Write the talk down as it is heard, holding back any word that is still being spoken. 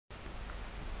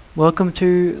Welcome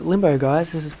to Limbo,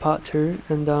 guys. This is part 2,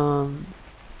 and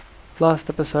last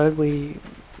episode we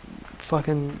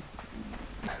fucking,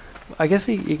 I guess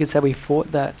you could say we fought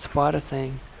that spider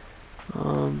thing.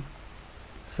 Um,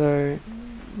 so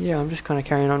yeah, I'm just kind of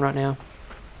carrying on right now.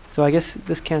 So I guess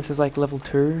this counts as like level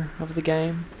 2 of the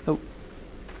game. Oh,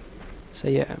 so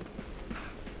yeah,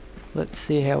 let's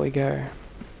see how we go.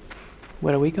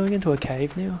 Wait, are we going into a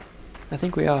cave now? I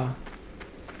think we are.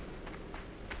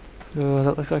 Oh,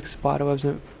 that looks like spider webs.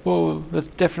 Whoa, that's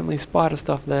definitely spider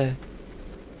stuff there.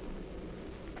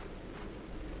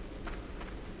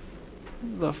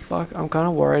 The fuck? I'm kind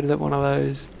of worried that one of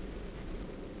those...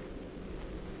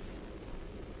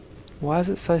 Why is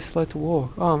it so slow to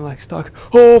walk? Oh, I'm like stuck.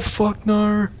 Oh, fuck no!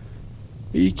 Are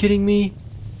you kidding me?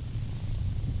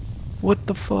 What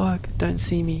the fuck? Don't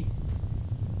see me.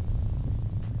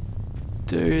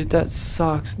 Dude, that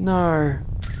sucks. No.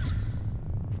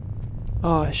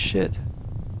 Oh, shit.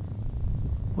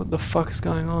 What the fuck is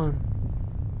going on?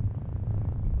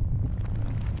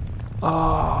 Oh,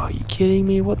 are you kidding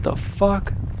me? What the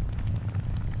fuck?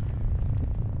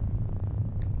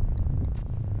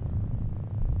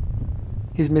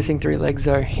 He's missing 3 legs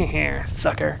though.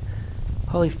 Sucker.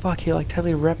 Holy fuck, he like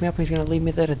totally wrapped me up and he's gonna leave me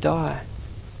there to die.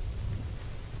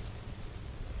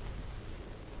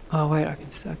 Oh wait, I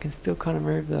can still kind of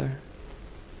move though.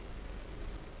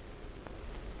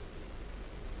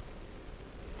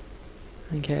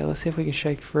 Okay, let's see if we can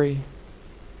shake free.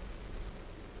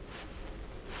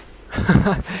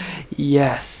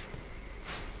 Yes.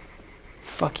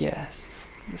 Fuck yes.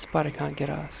 The spider can't get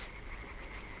us.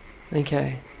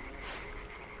 Okay.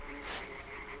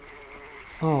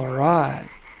 Alright.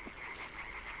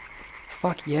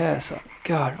 Fuck yes.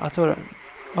 God, I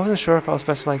wasn't sure if I was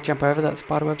supposed to like jump over that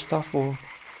spiderweb stuff or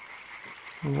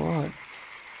what.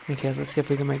 Okay, let's see if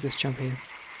we can make this jump here.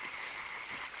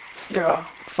 Yeah,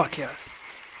 fuck yes.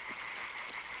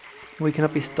 We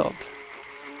cannot be stopped.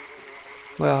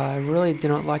 Well, I really do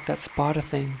not like that spider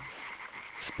thing.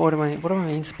 What do I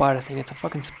mean spider thing? It's a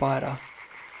fucking spider.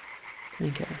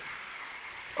 Okay.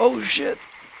 Oh shit!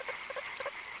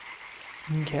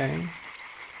 Okay.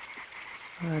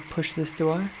 I push this,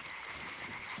 do I?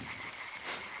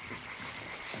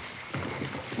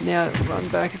 Now run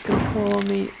back, it's gonna fall on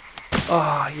me.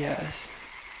 Oh yes.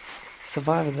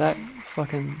 Survived that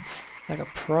fucking like a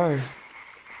pro.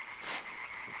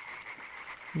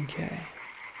 Okay.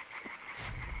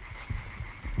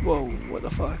 Whoa, what the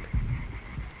fuck?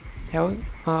 How?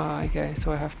 Ah, okay,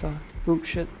 so I have to... Oop,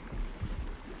 shit.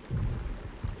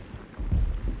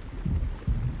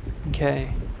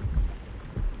 Okay.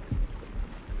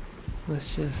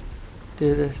 Let's just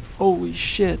do this. Holy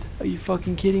shit, are you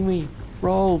fucking kidding me?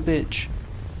 Roll, bitch.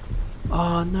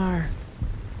 Oh no.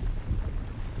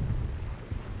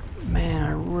 Man,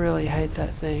 I really hate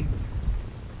that thing.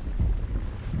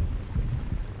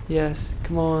 Yes,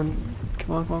 come on.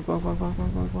 Come on, come on, come on, come on, come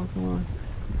on, come on, come on, come on.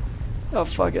 Oh,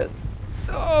 fuck it.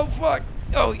 Oh, fuck.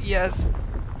 Oh, yes.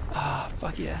 Ah,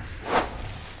 fuck yes.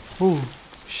 Ooh,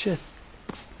 shit.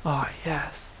 Oh,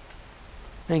 yes.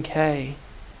 Okay.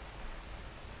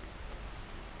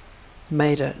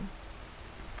 Made it.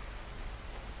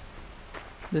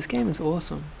 This game is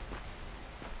awesome.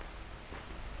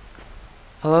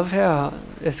 I love how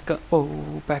it's got...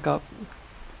 Oh, back up.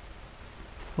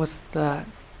 What's that?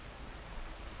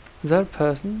 Is that a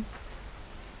person?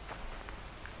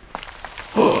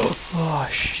 Oh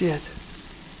shit.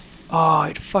 Oh,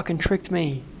 it fucking tricked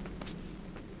me.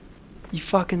 You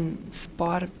fucking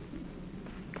spider.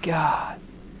 God.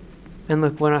 And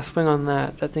look, when I swing on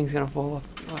that, that thing's gonna fall off.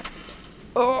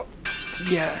 Oh,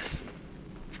 yes.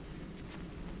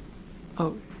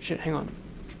 Oh shit, hang on.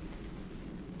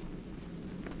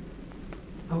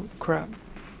 Oh crap.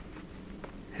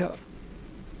 Yeah.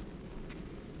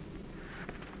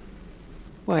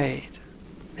 Wait.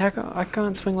 I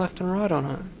can't swing left and right on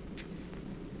it.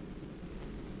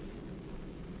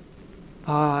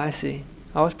 Ah, I see.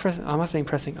 I must have been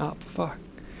pressing up. Fuck.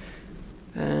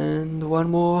 And one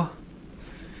more.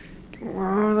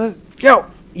 Let's go!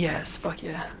 Yes, fuck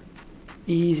yeah.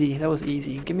 Easy, that was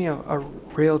easy. Give me a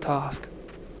real task.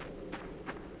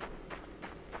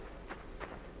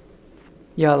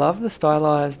 Yeah, I love the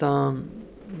stylized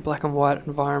black and white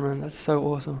environment. That's so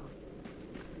awesome.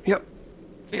 Yep.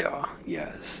 Yeah,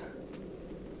 yes.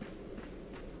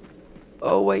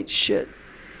 Oh wait, shit.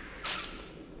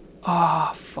 Ah,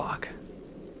 oh, fuck.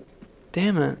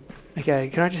 Damn it. Okay,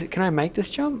 can I make this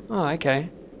jump? Oh, okay.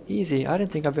 Easy. I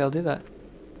didn't think I'd be able to do that.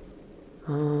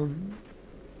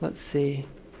 Let's see.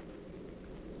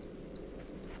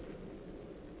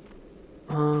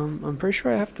 I'm pretty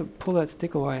sure I have to pull that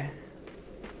stick away.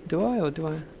 Do I or do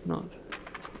I not?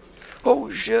 Oh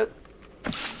shit!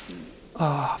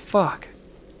 Ah, fuck.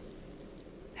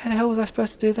 How the hell was I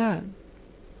supposed to do that?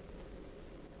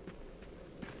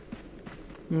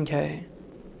 Okay.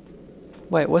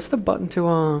 Wait, what's the button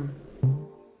to,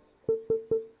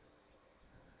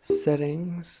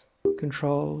 settings,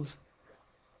 controls.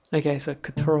 Okay, so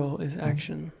control is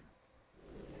action.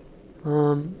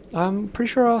 I'm pretty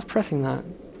sure I was pressing that.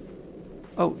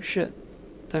 Oh shit.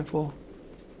 Don't fall.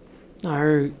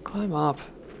 No, climb up.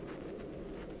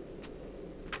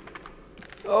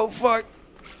 Oh fuck.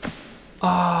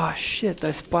 Ah, shit,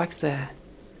 those spikes there.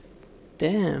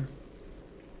 Damn.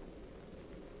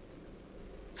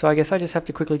 So I guess I just have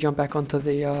to quickly jump back onto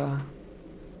the,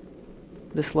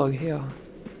 this log here.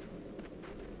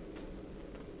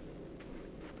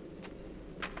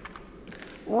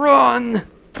 Run!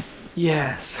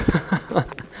 Yes.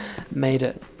 Made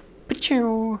it.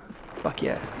 Pachoo! Fuck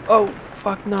yes. Oh,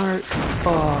 fuck no.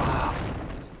 Oh.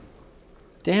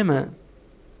 Damn it.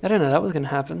 I didn't know that was gonna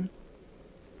happen.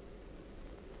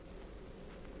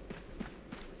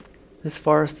 This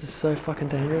forest is so fucking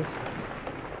dangerous.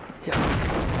 Yeah.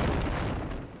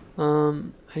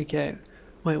 Okay.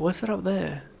 Wait, what's that up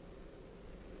there?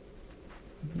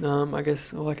 I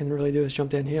guess all I can really do is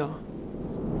jump down here.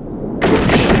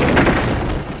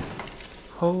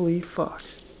 Holy fuck.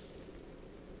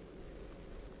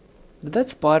 Did that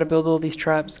spider build all these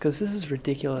traps? Because this is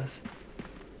ridiculous.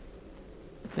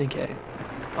 Okay.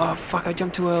 Oh fuck, I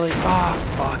jumped too early.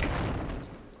 Oh fuck.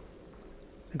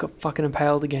 I got fucking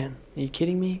impaled again. Are you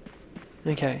kidding me?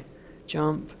 Okay.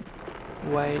 Jump.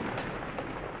 Wait.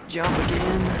 Jump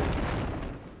again.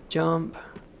 Jump.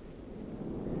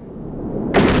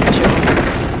 Jump.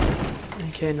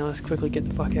 Okay, now let's quickly get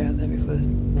the fuck out of there before there's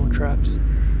more traps.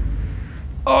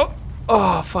 Oh!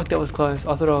 Oh, fuck, that was close.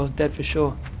 I thought I was dead for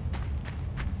sure.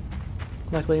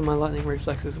 Luckily, my lightning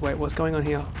reflexes. Wait, what's going on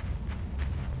here?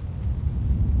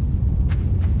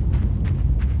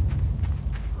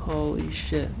 Holy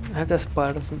shit. I hope that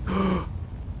spider doesn't...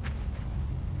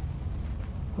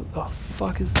 What the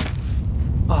fuck is...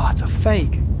 Oh, it's a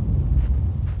fake.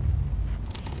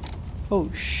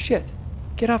 Oh shit.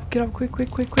 Get up, quick,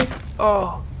 quick, quick, quick.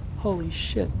 Oh, holy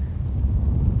shit.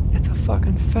 It's a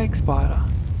fucking fake spider.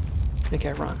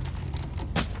 Okay, run.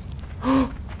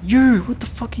 You, what the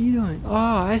fuck are you doing? Oh,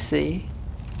 I see.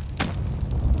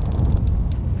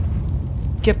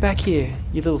 Get back here,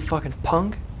 you little fucking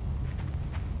punk.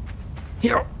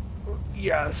 Here.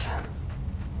 Yes.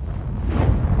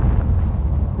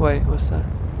 Wait, what's that?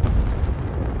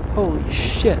 Holy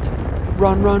shit.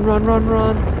 Run, run, run, run,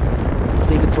 run.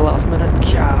 Leave it till last minute.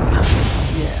 Yeah.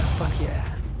 Yeah, fuck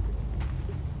yeah.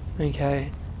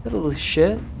 Okay. That little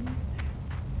shit.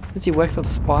 Does he work for the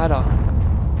spider?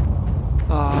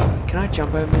 Can I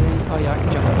jump over there? Oh yeah, I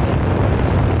can jump over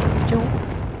there. Jump.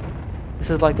 This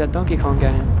is like that Donkey Kong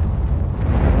game.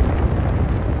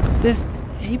 There's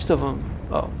heaps of them.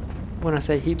 Oh, when I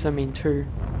say heaps, I mean two.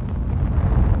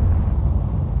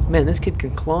 Man, this kid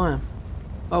can climb.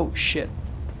 Oh shit.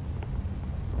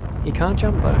 He can't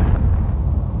jump though.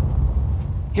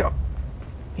 Yup.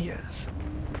 Yes.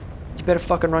 You better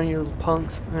fucking run, you little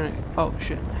punks. Oh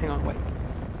shit, hang on, wait.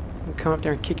 I'm come up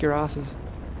there and kick your asses.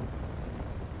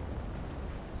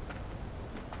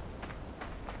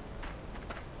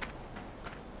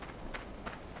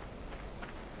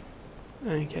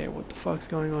 Okay, what the fuck's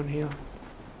going on here?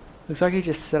 Looks like he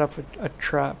just set up a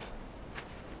trap.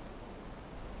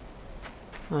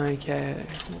 Okay.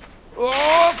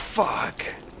 Oh, fuck!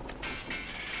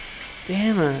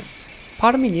 Damn it.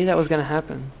 Part of me knew that was gonna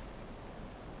happen.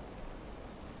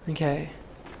 Okay.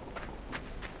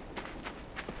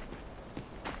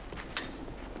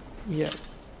 Yeah.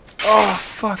 Oh,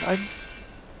 fuck. I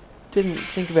didn't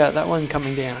think about that one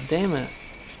coming down. Damn it.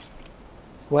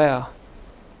 Wow.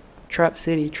 Trap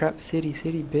city, city,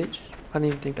 bitch. I didn't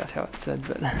even think that's how it said,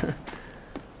 but...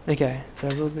 Okay, so a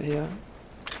little bit here.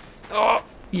 Oh,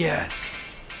 yes.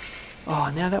 Oh,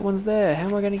 now that one's there. How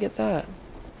am I going to get that?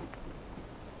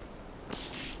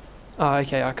 Oh,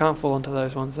 okay, I can't fall onto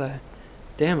those ones there.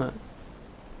 Damn it.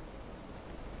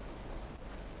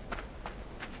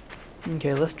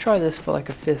 Okay, let's try this for like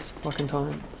a fifth fucking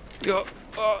time.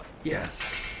 Oh, yes.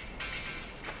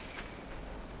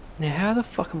 Now, how the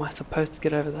fuck am I supposed to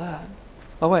get over that?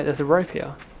 Oh wait, there's a rope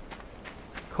here.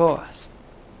 Of course.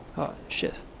 Oh,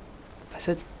 shit. I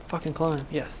said fucking climb,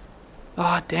 yes.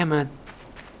 Ah, oh, damn it.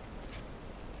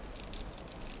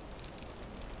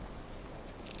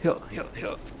 Hill.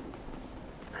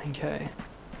 Okay.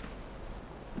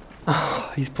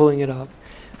 Oh, he's pulling it up.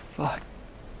 Fuck.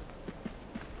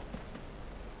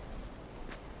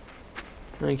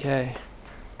 Okay.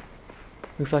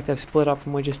 Looks like they've split up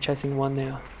and we're just chasing one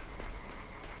now.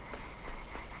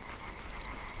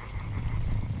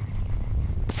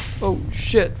 Oh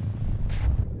shit!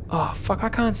 Oh fuck, I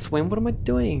can't swim, what am I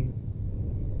doing?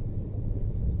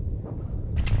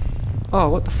 Oh,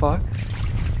 what the fuck?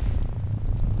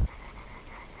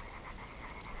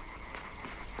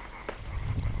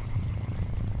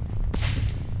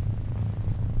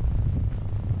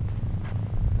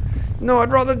 No,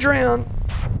 I'd rather drown!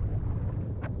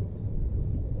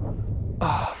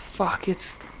 Oh fuck,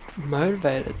 it's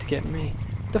motivated to get me.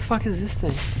 What the fuck is this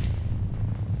thing?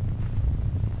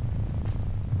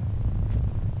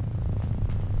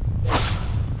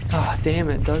 Oh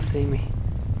damn, it does see me.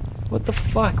 What the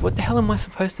fuck? What the hell am I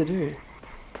supposed to do?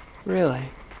 Really?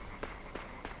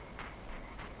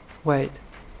 Wait.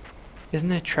 Isn't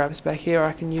there traps back here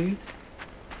I can use?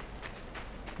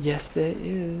 Yes, there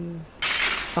is.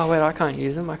 Oh wait, I can't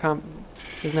use them. I can't.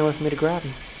 There's nowhere for me to grab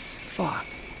them. Fuck.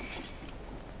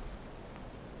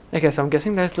 Okay, so I'm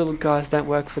guessing those little guys don't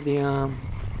work for the Can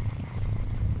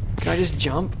I just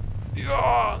jump?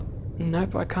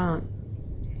 Nope, I can't.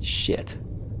 Shit.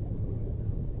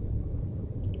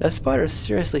 That spider is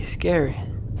seriously scary.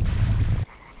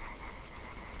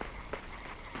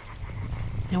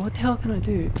 Now what the hell can I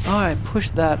do? Oh, I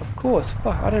pushed that, of course.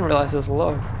 Fuck, I didn't realize it was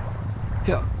low.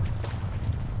 Yeah.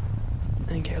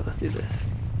 Okay, let's do this.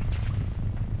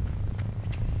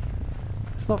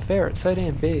 It's not fair, it's so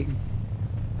damn big.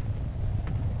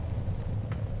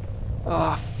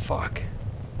 Oh, fuck.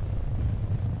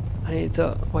 I need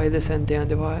to weigh this end down,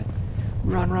 do I?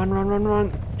 Run, run, run, run,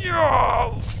 run.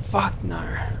 Oh, fuck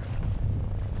no.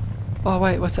 Oh,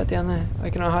 wait, what's that down there? Oh,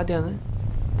 can I hide down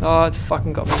there? Oh, it's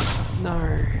fucking got me.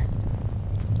 No.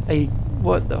 Hey,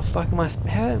 what the fuck am I...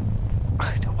 How...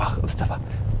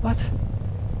 What?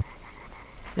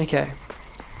 Okay.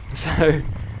 So,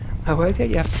 I worked out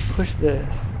you have to push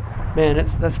this. Man,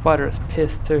 that spider is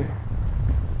pissed too.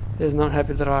 It's not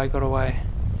happy that I got away.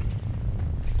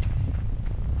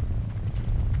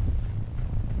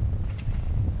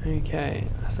 Okay,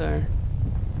 so...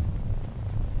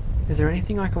 Is there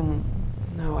anything I can...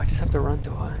 No, I just have to run,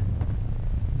 do I?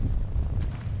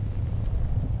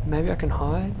 Maybe I can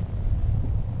hide?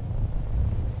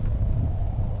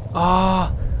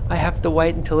 Oh, I have to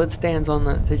wait until it stands on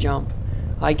it to jump.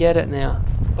 I get it now.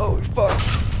 Oh, fuck.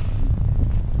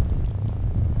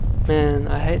 Man,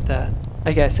 I hate that.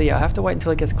 Okay, so yeah, I have to wait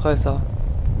until it gets closer.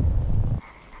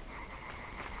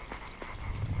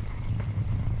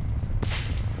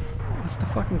 What's the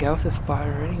fucking go with this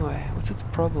spider anyway? What's its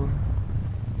problem?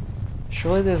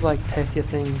 Surely there's like tastier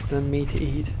things than me to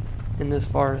eat in this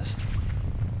forest.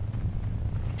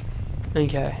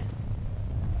 Okay.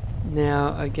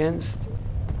 Now, against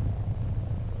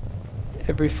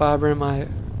every fiber in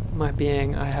my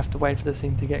being, I have to wait for this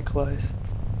thing to get close.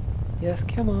 Yes,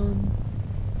 come on.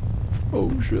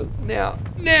 Oh shit. Now!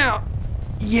 Now!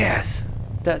 Yes!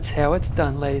 That's how it's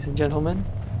done, ladies and gentlemen.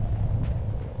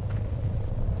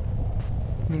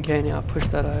 Okay, now push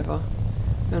that over.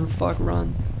 And fuck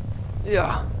run.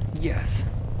 Yeah. Yes.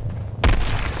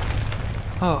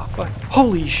 Oh, fuck.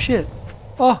 Holy shit!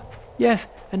 Oh, yes!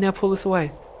 And now pull this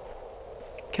away.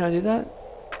 Can I do that?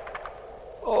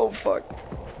 Oh, fuck.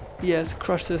 Yes,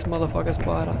 crush this motherfucker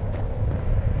spider.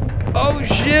 Oh,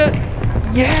 shit!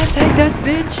 Yeah, take that,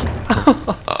 bitch!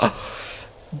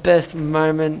 Best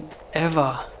moment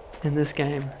ever in this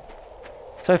game.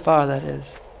 So far, that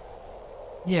is.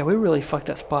 Yeah, we really fucked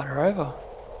that spider over.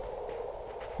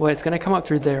 Wait, it's gonna come up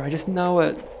through there. I just know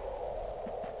it.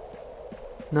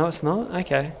 No, it's not?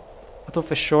 Okay. I thought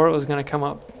for sure it was gonna come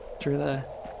up through there.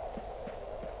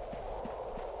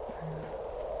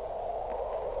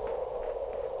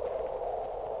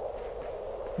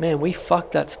 Man, we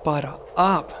fucked that spider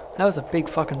up. That was a big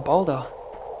fucking boulder.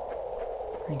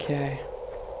 Okay.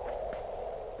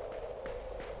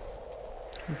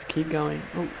 Let's keep going.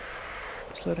 Oh,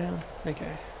 slow down.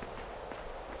 Okay.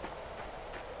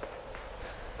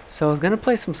 So I was gonna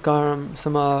play some Skyrim,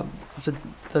 some of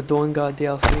the Dawn Guard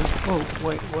DLC. Oh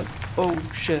wait, what? Oh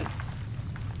shit!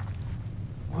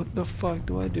 What the fuck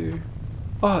do I do?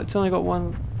 Oh, it's only got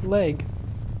one leg.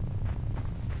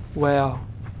 Wow.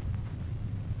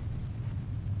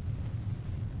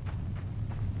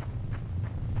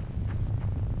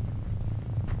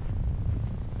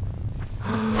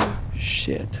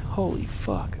 Shit! Holy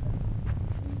fuck!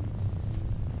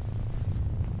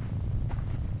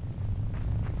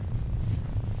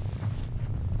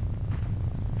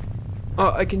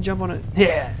 Oh, I can jump on it.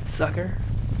 Yeah, sucker.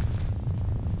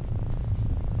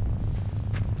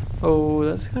 Oh,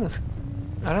 that's kind of...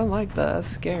 I don't like that. That's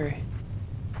scary.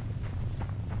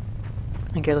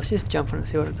 Okay, let's just jump on it and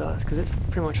see what it does, because it's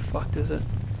pretty much fucked, is it?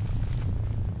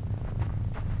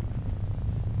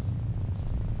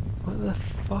 What the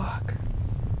fuck?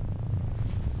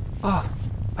 Oh,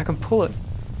 I can pull it.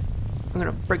 I'm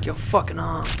gonna break your fucking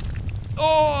arm.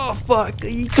 Oh, fuck.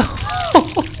 There you go.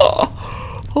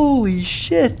 Holy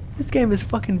shit. This game is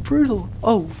fucking brutal.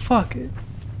 Oh, fuck it.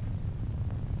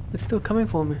 It's still coming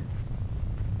for me.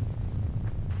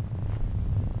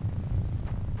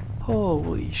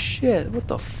 Holy shit. What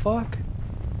the fuck?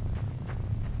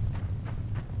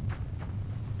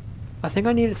 I think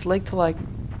I need its leg to like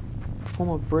form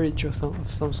a bridge or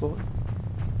of some sort.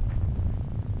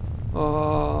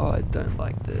 Oh, I don't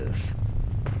like this.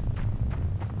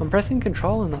 I'm pressing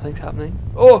control and nothing's happening.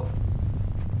 Oh!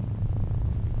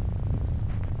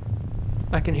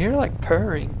 I can hear like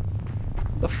purring.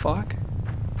 What the fuck?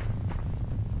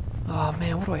 Oh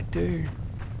man, what do I do?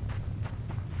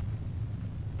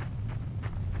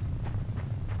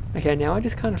 Okay, now I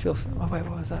just kind of feel... Oh wait,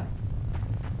 what was that?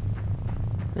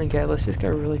 Okay, let's just go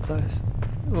really close.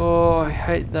 Oh, I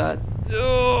hate that.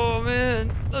 Oh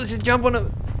man, let's just jump on it.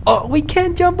 Oh, we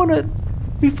can't jump on it!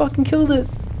 We fucking killed it!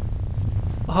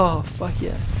 Oh, fuck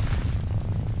yeah.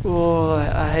 Oh,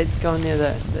 I hate going near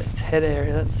that head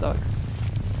area, that sucks.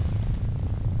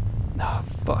 Oh,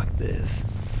 fuck this.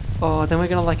 Oh, then we're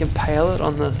gonna like impale it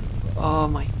on the... Oh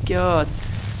my god.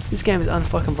 This game is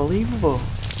unfucking believable.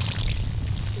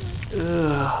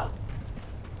 Ugh.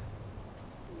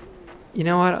 You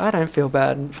know what? I don't feel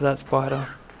bad for that spider.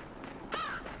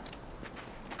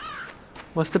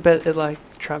 What's the bet it like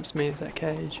traps me with that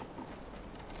cage?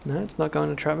 No, it's not going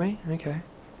to trap me? Okay.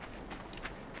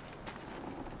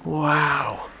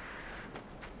 Wow.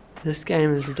 This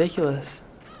game is ridiculous.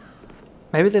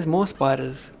 Maybe there's more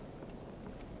spiders.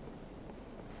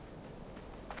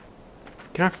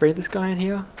 Can I free this guy in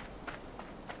here?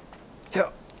 Yeah.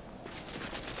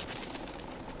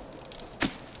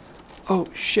 Oh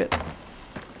shit.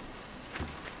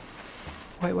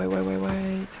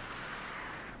 Wait.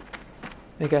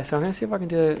 Okay, so I'm gonna see if I can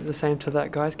do the same to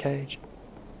that guy's cage.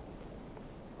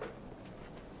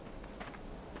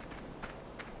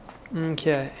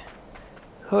 Okay.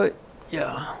 Hoi,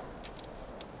 yeah.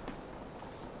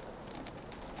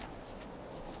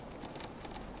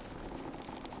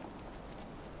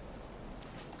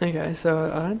 Okay,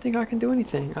 so I don't think I can do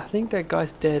anything. I think that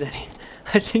guy's dead.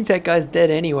 I think that guy's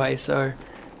dead anyway, so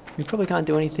we probably can't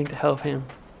do anything to help him.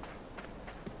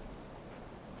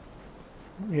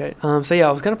 Okay, so yeah,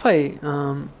 I was gonna play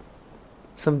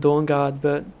some Dawn Guard,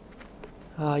 but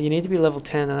you need to be level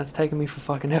 10, and that's taken me for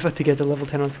fucking ever to get to level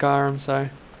 10 on Skyrim, so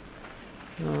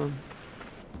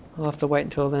I'll have to wait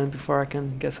until then before I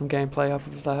can get some gameplay up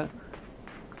of that,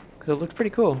 because it looked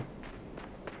pretty cool.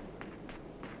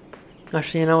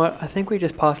 Actually, you know what? I think we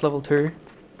just passed level 2,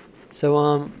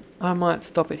 so I might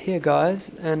stop it here, guys.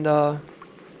 And wow,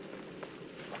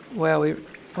 wait,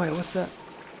 what's that?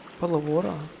 Bottle of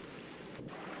water.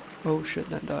 Oh shit!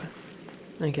 Don't die.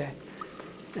 Okay,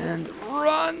 and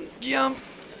run, jump.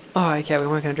 Oh, okay, we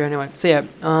weren't gonna do it anyway. So yeah,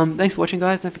 thanks for watching,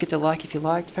 guys. Don't forget to like if you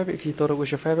liked, favorite if you thought it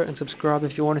was your favorite, and subscribe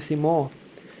if you want to see more.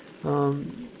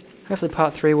 Hopefully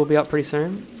part 3 will be up pretty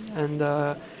soon. And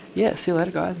yeah, see you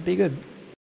later, guys. Be good.